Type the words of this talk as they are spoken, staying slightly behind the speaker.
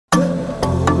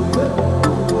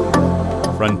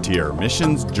Frontier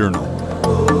Missions Journal.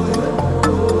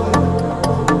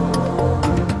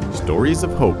 Stories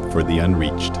of hope for the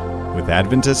unreached with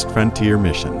Adventist Frontier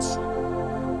Missions.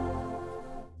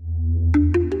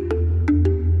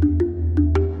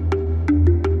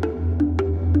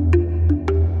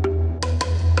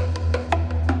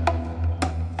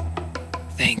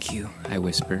 Thank you, I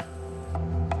whisper.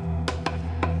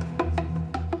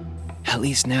 At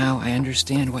least now I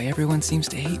understand why everyone seems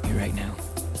to hate me right now.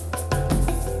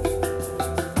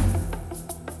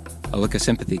 A look of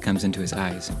sympathy comes into his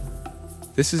eyes.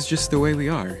 This is just the way we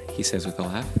are, he says with a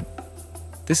laugh.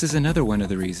 This is another one of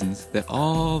the reasons that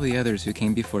all the others who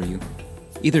came before you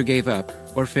either gave up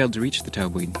or failed to reach the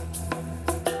Taubweed.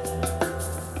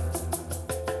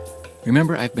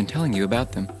 Remember, I've been telling you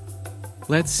about them.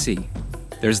 Let's see.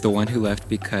 There's the one who left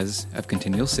because of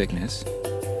continual sickness.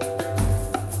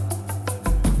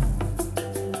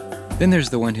 Then there's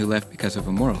the one who left because of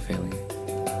a moral failing.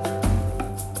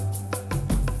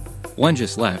 One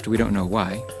just left, we don't know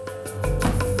why.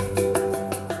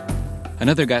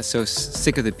 Another got so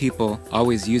sick of the people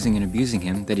always using and abusing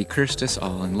him that he cursed us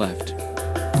all and left.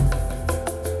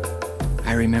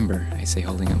 I remember, I say,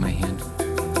 holding up my hand.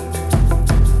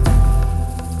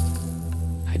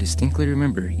 I distinctly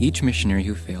remember each missionary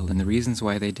who failed and the reasons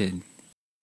why they did.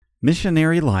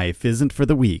 Missionary life isn't for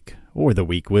the weak or the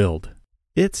weak-willed.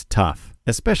 It's tough,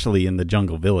 especially in the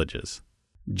jungle villages.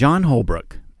 John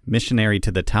Holbrook, missionary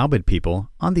to the Taubed people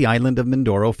on the island of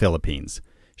Mindoro, Philippines,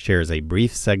 shares a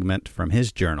brief segment from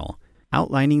his journal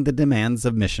outlining the demands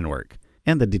of mission work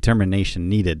and the determination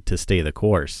needed to stay the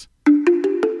course.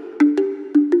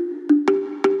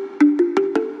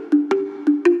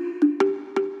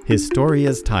 His story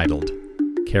is titled,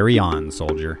 "Carry On,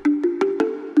 Soldier."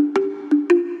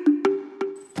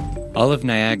 All of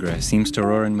Niagara seems to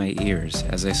roar in my ears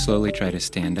as I slowly try to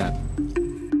stand up.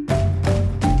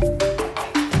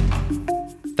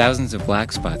 Thousands of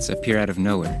black spots appear out of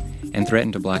nowhere and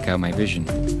threaten to block out my vision.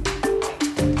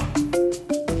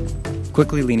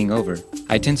 Quickly leaning over,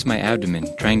 I tense my abdomen,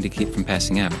 trying to keep from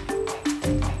passing out.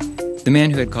 The man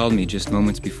who had called me just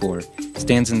moments before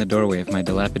stands in the doorway of my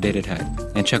dilapidated hut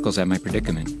and chuckles at my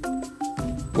predicament.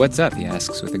 "What's up?" he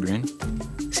asks with a grin.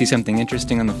 "See something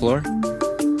interesting on the floor?"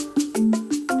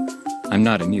 I'm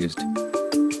not amused.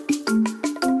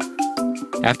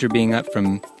 After being up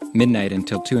from midnight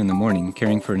until 2 in the morning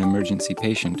caring for an emergency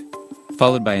patient,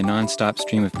 followed by a non-stop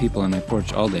stream of people on my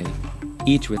porch all day,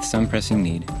 each with some pressing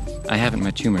need, I haven't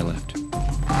much humor left.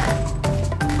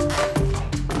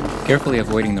 Carefully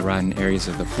avoiding the rotten areas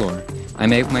of the floor, I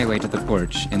make my way to the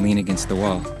porch and lean against the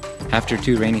wall. After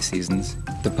 2 rainy seasons,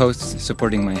 the posts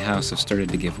supporting my house have started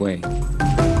to give way.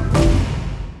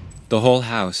 The whole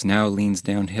house now leans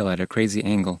downhill at a crazy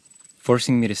angle,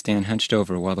 forcing me to stand hunched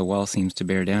over while the wall seems to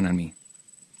bear down on me.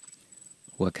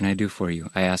 "What can I do for you?"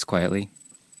 I ask quietly.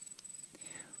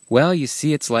 "Well, you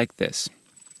see, it's like this.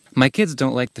 My kids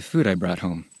don't like the food I brought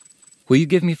home. Will you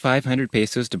give me 500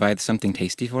 pesos to buy something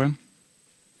tasty for them?"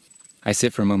 I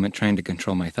sit for a moment trying to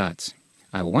control my thoughts.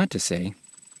 I want to say,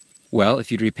 "Well,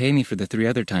 if you'd repay me for the 3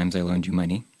 other times I loaned you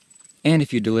money, and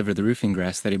if you'd deliver the roofing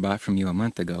grass that I bought from you a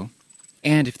month ago,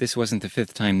 and if this wasn't the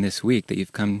 5th time this week that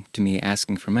you've come to me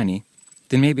asking for money,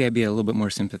 then maybe I'd be a little bit more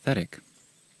sympathetic."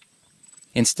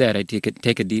 Instead, I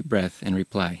take a deep breath and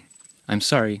reply, "I'm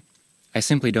sorry, I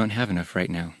simply don't have enough right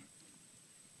now."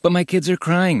 "But my kids are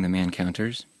crying," the man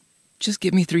counters. "Just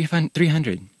give me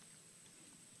 300.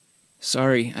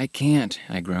 "Sorry, I can't,"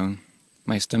 I groan.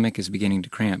 My stomach is beginning to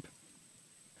cramp.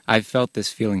 I've felt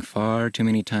this feeling far too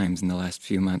many times in the last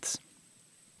few months.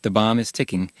 The bomb is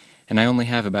ticking, and I only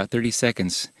have about 30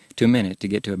 seconds to a minute to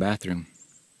get to a bathroom.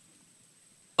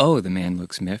 "Oh," the man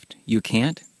looks miffed. "You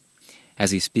can't?" As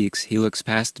he speaks, he looks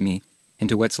past me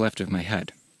into what's left of my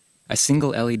hut. A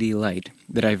single LED light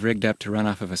that I've rigged up to run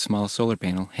off of a small solar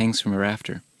panel hangs from a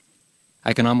rafter.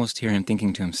 I can almost hear him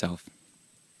thinking to himself,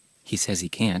 "He says he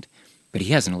can't, but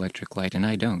he has an electric light and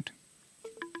I don't."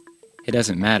 It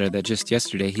doesn't matter that just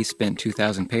yesterday he spent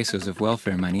 2,000 pesos of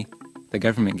welfare money the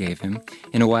government gave him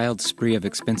in a wild spree of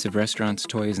expensive restaurants,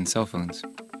 toys, and cell phones.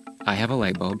 I have a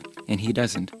light bulb, and he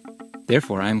doesn't.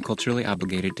 Therefore, I am culturally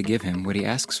obligated to give him what he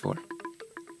asks for.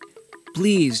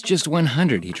 "Please, just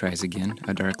 100, he tries again,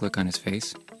 a dark look on his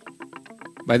face.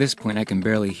 By this point, I can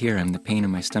barely hear him. The pain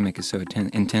in my stomach is so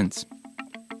intense.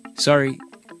 "Sorry.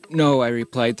 No," I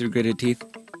replied through gritted teeth.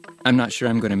 "I'm not sure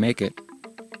I'm going to make it."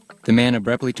 The man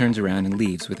abruptly turns around and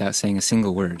leaves without saying a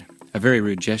single word, a very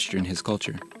rude gesture in his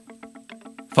culture.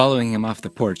 Following him off the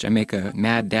porch, I make a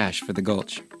mad dash for the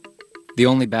gulch. The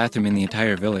only bathroom in the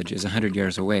entire village is 100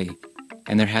 yards away,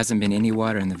 and there hasn't been any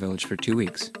water in the village for 2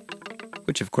 weeks,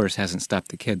 which of course hasn't stopped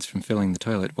the kids from filling the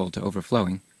toilet bowl to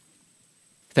overflowing.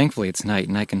 Thankfully it's night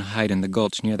and I can hide in the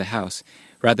gulch near the house,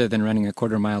 rather than running a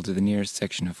quarter mile to the nearest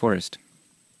section of forest.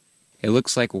 It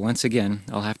looks like once again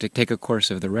I'll have to take a course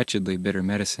of the wretchedly bitter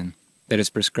medicine that is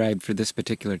prescribed for this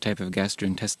particular type of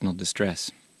gastrointestinal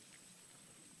distress.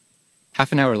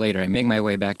 Half an hour later, I make my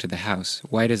way back to the house,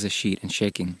 white as a sheet and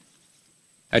shaking.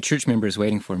 A church member is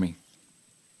waiting for me.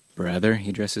 "Brother,"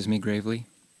 he addresses me gravely,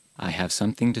 "I have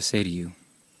something to say to you."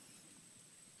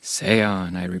 "Say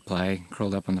on," I reply,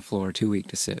 curled up on the floor, too weak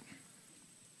to sit.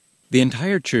 "The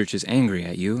entire church is angry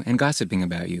at you and gossiping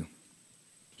about you.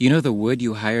 You know the wood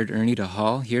you hired Ernie to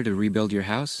haul here to rebuild your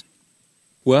house?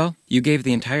 Well, you gave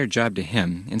the entire job to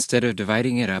him instead of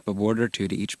dividing it up a board or two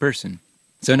to each person.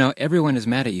 So now everyone is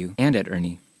mad at you and at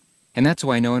Ernie. And that's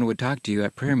why no one would talk to you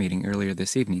at prayer meeting earlier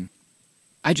this evening.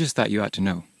 I just thought you ought to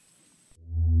know."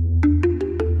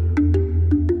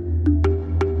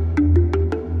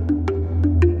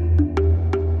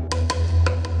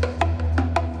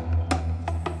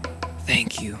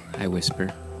 "Thank you," I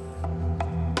whisper.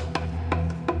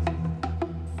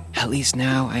 "At least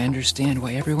now I understand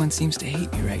why everyone seems to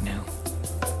hate me right now."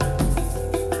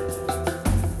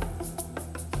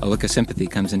 A look of sympathy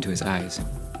comes into his eyes.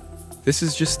 "This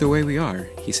is just the way we are,"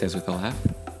 he says with a laugh.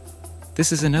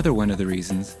 "This is another one of the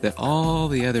reasons that all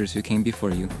the others who came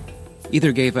before you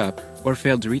either gave up or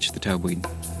failed to reach the Taubweed.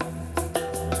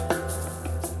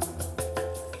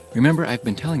 Remember, I've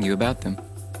been telling you about them.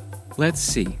 Let's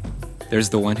see. There's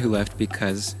the one who left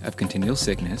because of continual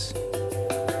sickness.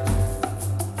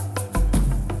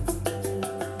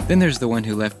 Then there's the one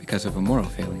who left because of a moral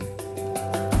failing.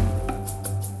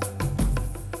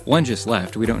 One just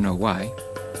left, we don't know why.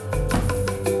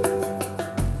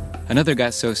 Another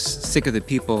got so sick of the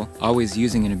people always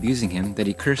using and abusing him that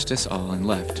he cursed us all and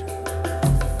left.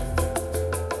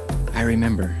 I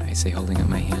remember," I say, holding up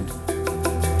my hand.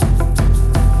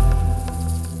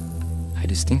 "I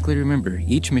distinctly remember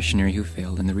each missionary who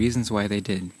failed and the reasons why they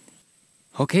did."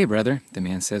 "Okay, brother," the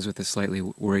man says with a slightly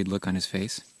worried look on his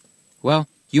face. "Well,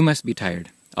 you must be tired.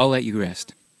 I'll let you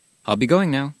rest. I'll be going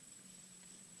now."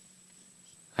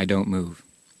 I don't move.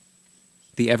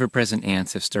 The ever-present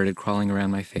ants have started crawling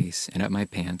around my face and up my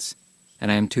pants,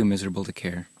 and I am too miserable to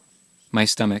care. My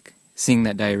stomach, seeing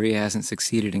that diarrhea hasn't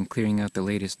succeeded in clearing out the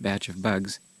latest batch of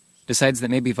bugs, decides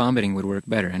that maybe vomiting would work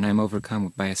better, and I'm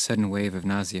overcome by a sudden wave of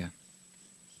nausea.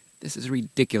 This is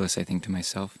ridiculous, I think to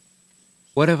myself.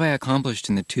 What have I accomplished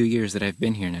in the 2 years that I've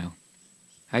been here now?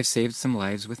 I've saved some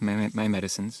lives with my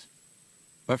medicines.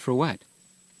 But for what?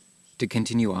 To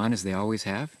continue on as they always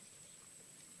have?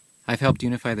 I've helped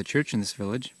unify the church in this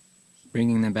village,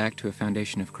 bringing them back to a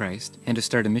foundation of Christ, and to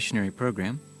start a missionary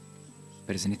program.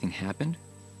 But has anything happened?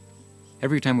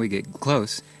 Every time we get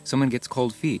close, someone gets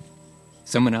cold feet.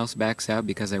 Someone else backs out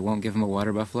because I won't give them a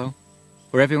water buffalo.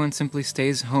 Or everyone simply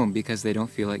stays home because they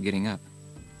don't feel like getting up.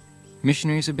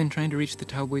 Missionaries have been trying to reach the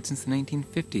Taubweed since the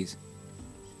 1950s.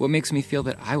 What makes me feel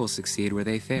that I will succeed where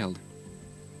they failed?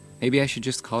 Maybe I should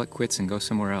just call it quits and go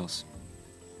somewhere else.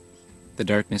 The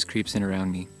darkness creeps in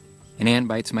around me. An ant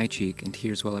bites my cheek and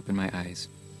tears well up in my eyes.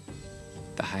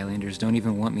 The Highlanders don't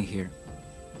even want me here.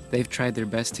 They've tried their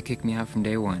best to kick me out from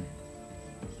day one.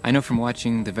 I know from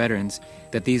watching the veterans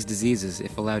that these diseases,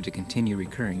 if allowed to continue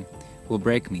recurring, will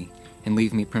break me and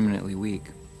leave me permanently weak.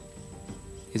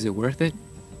 Is it worth it?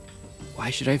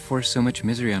 Why should I force so much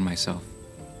misery on myself?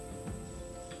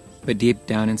 But deep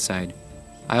down inside,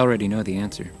 I already know the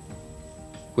answer.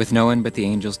 With no one but the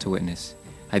angels to witness,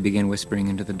 I begin whispering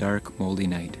into the dark, moldy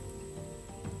night.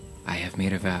 I have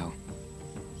made a vow.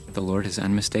 The Lord has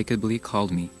unmistakably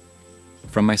called me,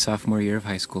 from my sophomore year of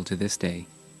high school to this day,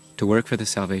 to work for the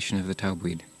salvation of the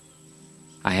Taubweed.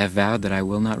 I have vowed that I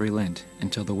will not relent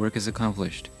until the work is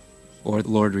accomplished, or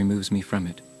the Lord removes me from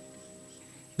it.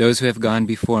 Those who have gone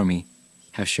before me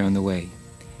have shown the way,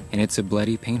 and it's a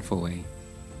bloody, painful way.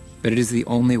 But it is the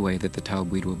only way that the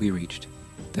Taubweed will be reached,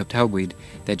 the Taubweed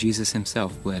that Jesus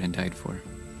himself bled and died for.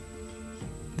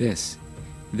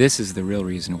 This is the real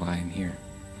reason why I'm here.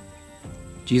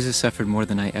 Jesus suffered more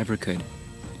than I ever could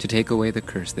to take away the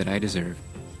curse that I deserve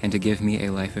and to give me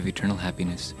a life of eternal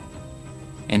happiness.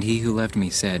 And he who loved me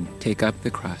said, "Take up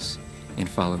the cross and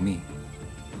follow me."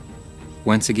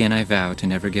 Once again I vow to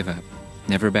never give up,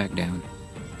 never back down,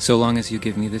 so long as you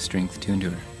give me the strength to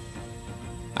endure.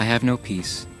 I have no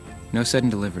peace, no sudden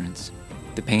deliverance.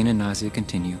 The pain and nausea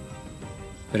continue.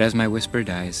 But as my whisper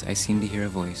dies, I seem to hear a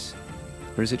voice.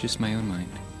 Or is it just my own mind?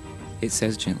 It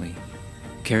says gently,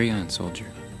 "Carry on,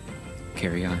 soldier.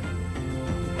 Carry on."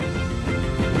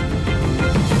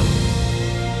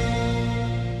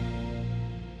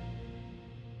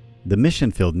 The mission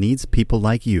field needs people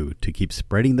like you to keep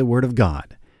spreading the word of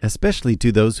God, especially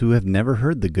to those who have never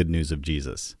heard the good news of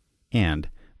Jesus, and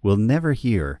will never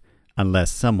hear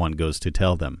unless someone goes to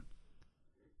tell them.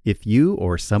 If you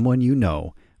or someone you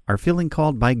know are feeling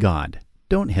called by God,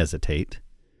 don't hesitate.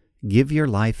 Give your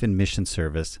life in mission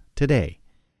service today.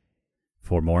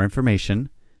 For more information,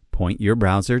 point your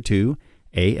browser to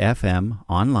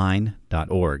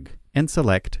afmonline.org and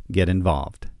select Get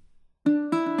Involved.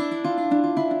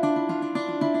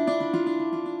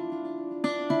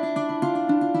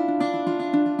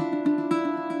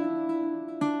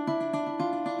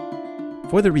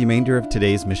 For the remainder of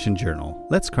today's Mission Journal,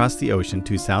 let's cross the ocean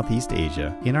to Southeast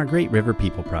Asia in our Great River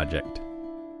People Project.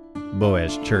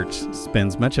 Boaz Church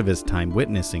spends much of his time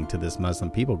witnessing to this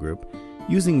Muslim people group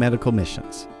using medical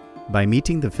missions. By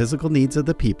meeting the physical needs of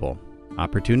the people,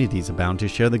 opportunities abound to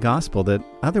share the gospel that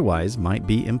otherwise might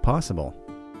be impossible.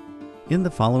 In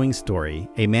the following story,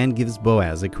 a man gives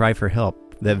Boaz a cry for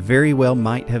help that very well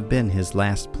might have been his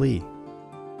last plea.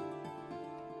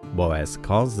 Boaz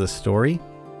calls the story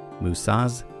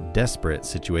Musa's Desperate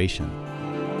Situation.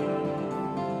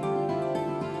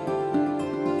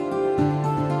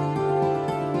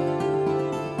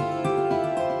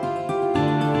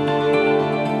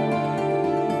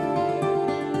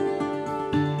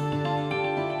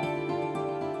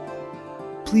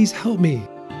 Please help me.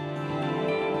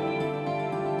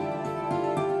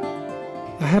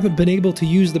 I haven't been able to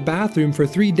use the bathroom for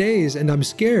 3 days and I'm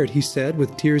scared, he said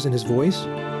with tears in his voice.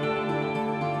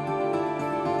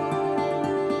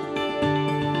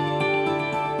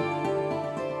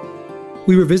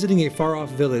 We were visiting a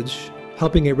far-off village,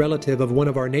 helping a relative of one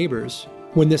of our neighbors,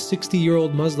 when this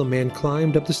 60-year-old Muslim man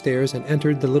climbed up the stairs and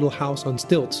entered the little house on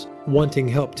stilts, wanting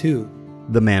help too.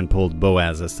 The man pulled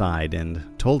Boaz aside and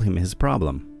told him his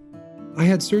problem. I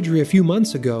had surgery a few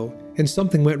months ago, and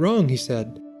something went wrong, he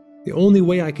said. The only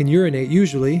way I can urinate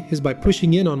usually is by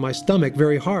pushing in on my stomach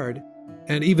very hard,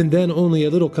 and even then only a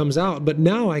little comes out, but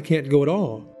now I can't go at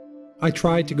all. I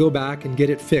tried to go back and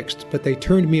get it fixed, but they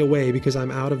turned me away because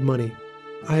I'm out of money.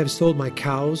 I have sold my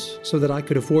cows so that I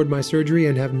could afford my surgery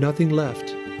and have nothing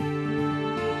left.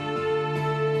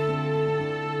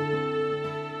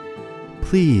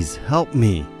 Please help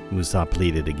me, Musa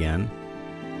pleaded again.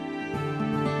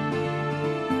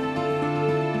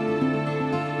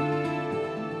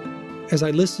 As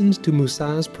I listened to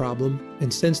Musa's problem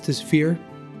and sensed his fear,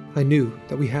 I knew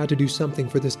that we had to do something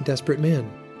for this desperate man.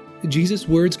 Jesus'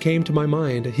 words came to my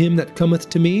mind, "Him that cometh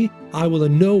to me, I will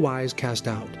in no wise cast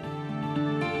out."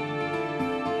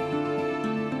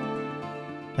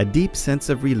 A deep sense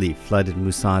of relief flooded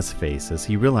Musa's face as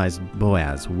he realized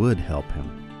Boaz would help him.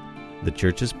 The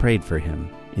churches prayed for him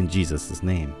in Jesus'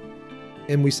 name.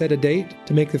 And we set a date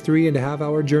to make the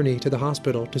 3.5-hour journey to the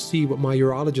hospital to see what my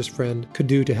urologist friend could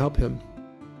do to help him.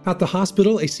 At the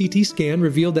hospital, a CT scan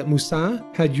revealed that Musa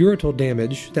had ureteral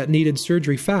damage that needed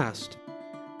surgery fast.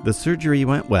 The surgery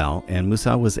went well, and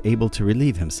Musa was able to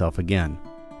relieve himself again.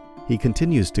 He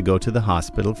continues to go to the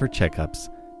hospital for checkups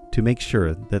to make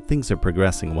sure that things are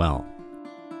progressing well.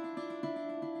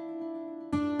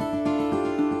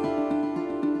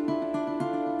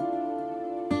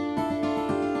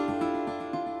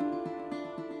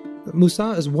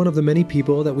 Musa is one of the many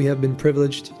people that we have been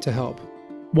privileged to help.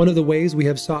 One of the ways we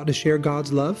have sought to share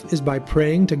God's love is by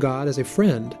praying to God as a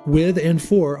friend with and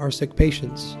for our sick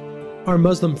patients. Our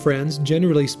Muslim friends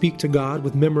generally speak to God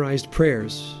with memorized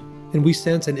prayers, and we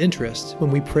sense an interest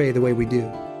when we pray the way we do.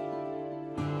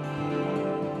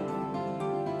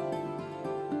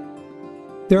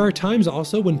 There are times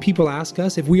also when people ask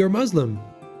us if we are Muslim.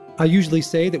 I usually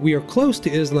say that we are close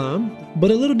to Islam, but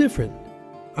a little different.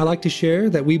 I like to share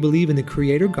that we believe in the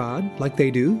Creator God, like they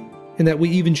do, and that we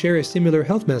even share a similar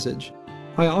health message.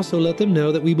 I also let them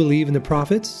know that we believe in the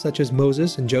prophets, such as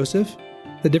Moses and Joseph.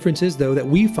 The difference is, though, that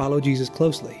we follow Jesus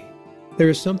closely. There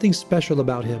is something special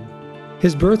about him.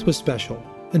 His birth was special,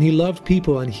 and he loved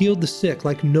people and healed the sick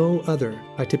like no other,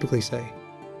 I typically say.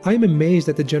 I am amazed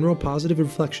at the general positive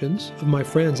reflections of my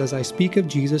friends as I speak of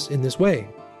Jesus in this way,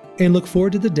 and look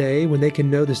forward to the day when they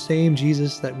can know the same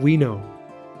Jesus that we know.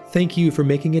 Thank you for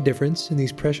making a difference in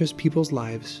these precious people's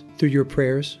lives through your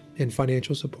prayers and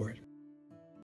financial support.